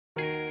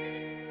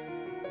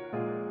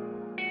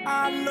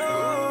I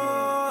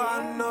know,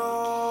 I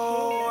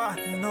know,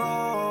 I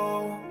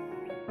know,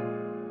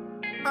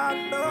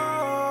 I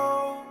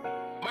know.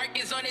 Mark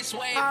is on his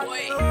way, I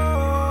boy. know,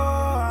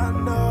 I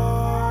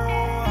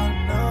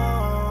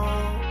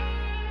know,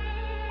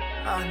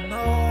 I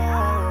know.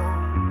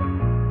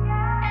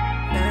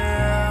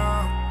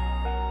 Yeah.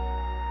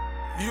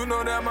 You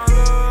know that my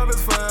love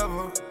is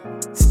forever.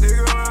 Stick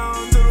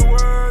around till the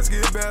words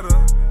get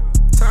better.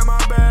 Turn my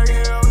back,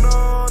 hell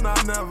no,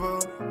 not never.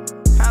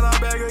 Had our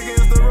back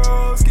against the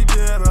ropes, keep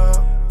your head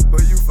up.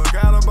 But you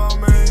forgot about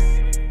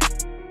me.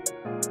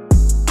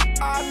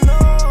 I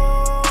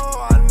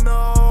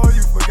know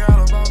you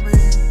forgot about me.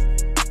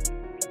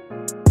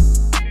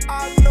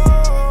 I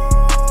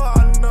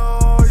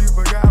know you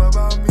forgot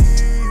about me.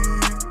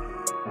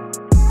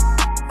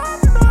 I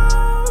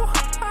know.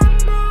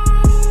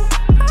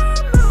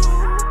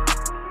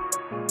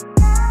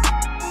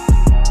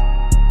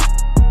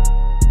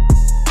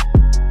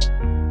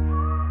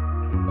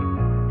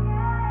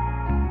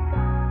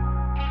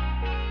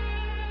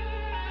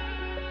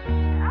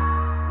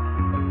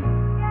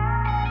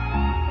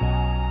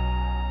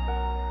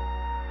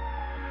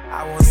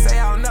 I won't say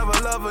I'll never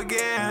love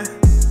again.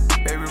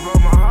 Baby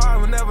broke my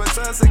heart, will never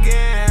trust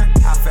again.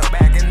 I fell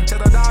back into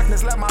the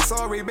darkness, let my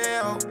soul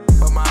rebel.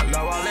 Put my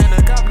love all in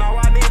the cup, now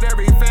I need a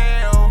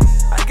refill.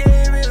 I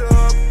gave it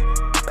up.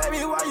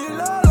 Baby, why you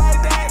love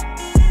like that?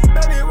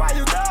 Baby, why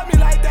you love me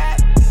like that?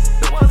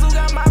 The ones who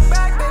got my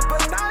back, they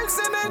put knives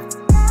in it.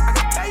 I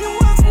can tell you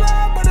what's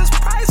love, but it's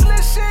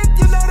priceless shit.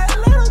 You know that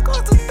little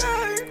cost a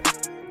thing.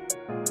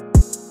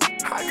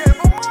 I gave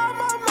them all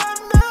my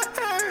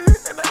money,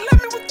 and they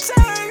left me with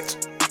change.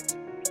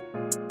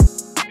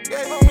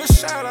 Gave them the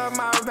shirt on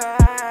my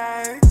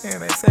back,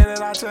 and they say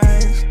that I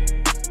changed.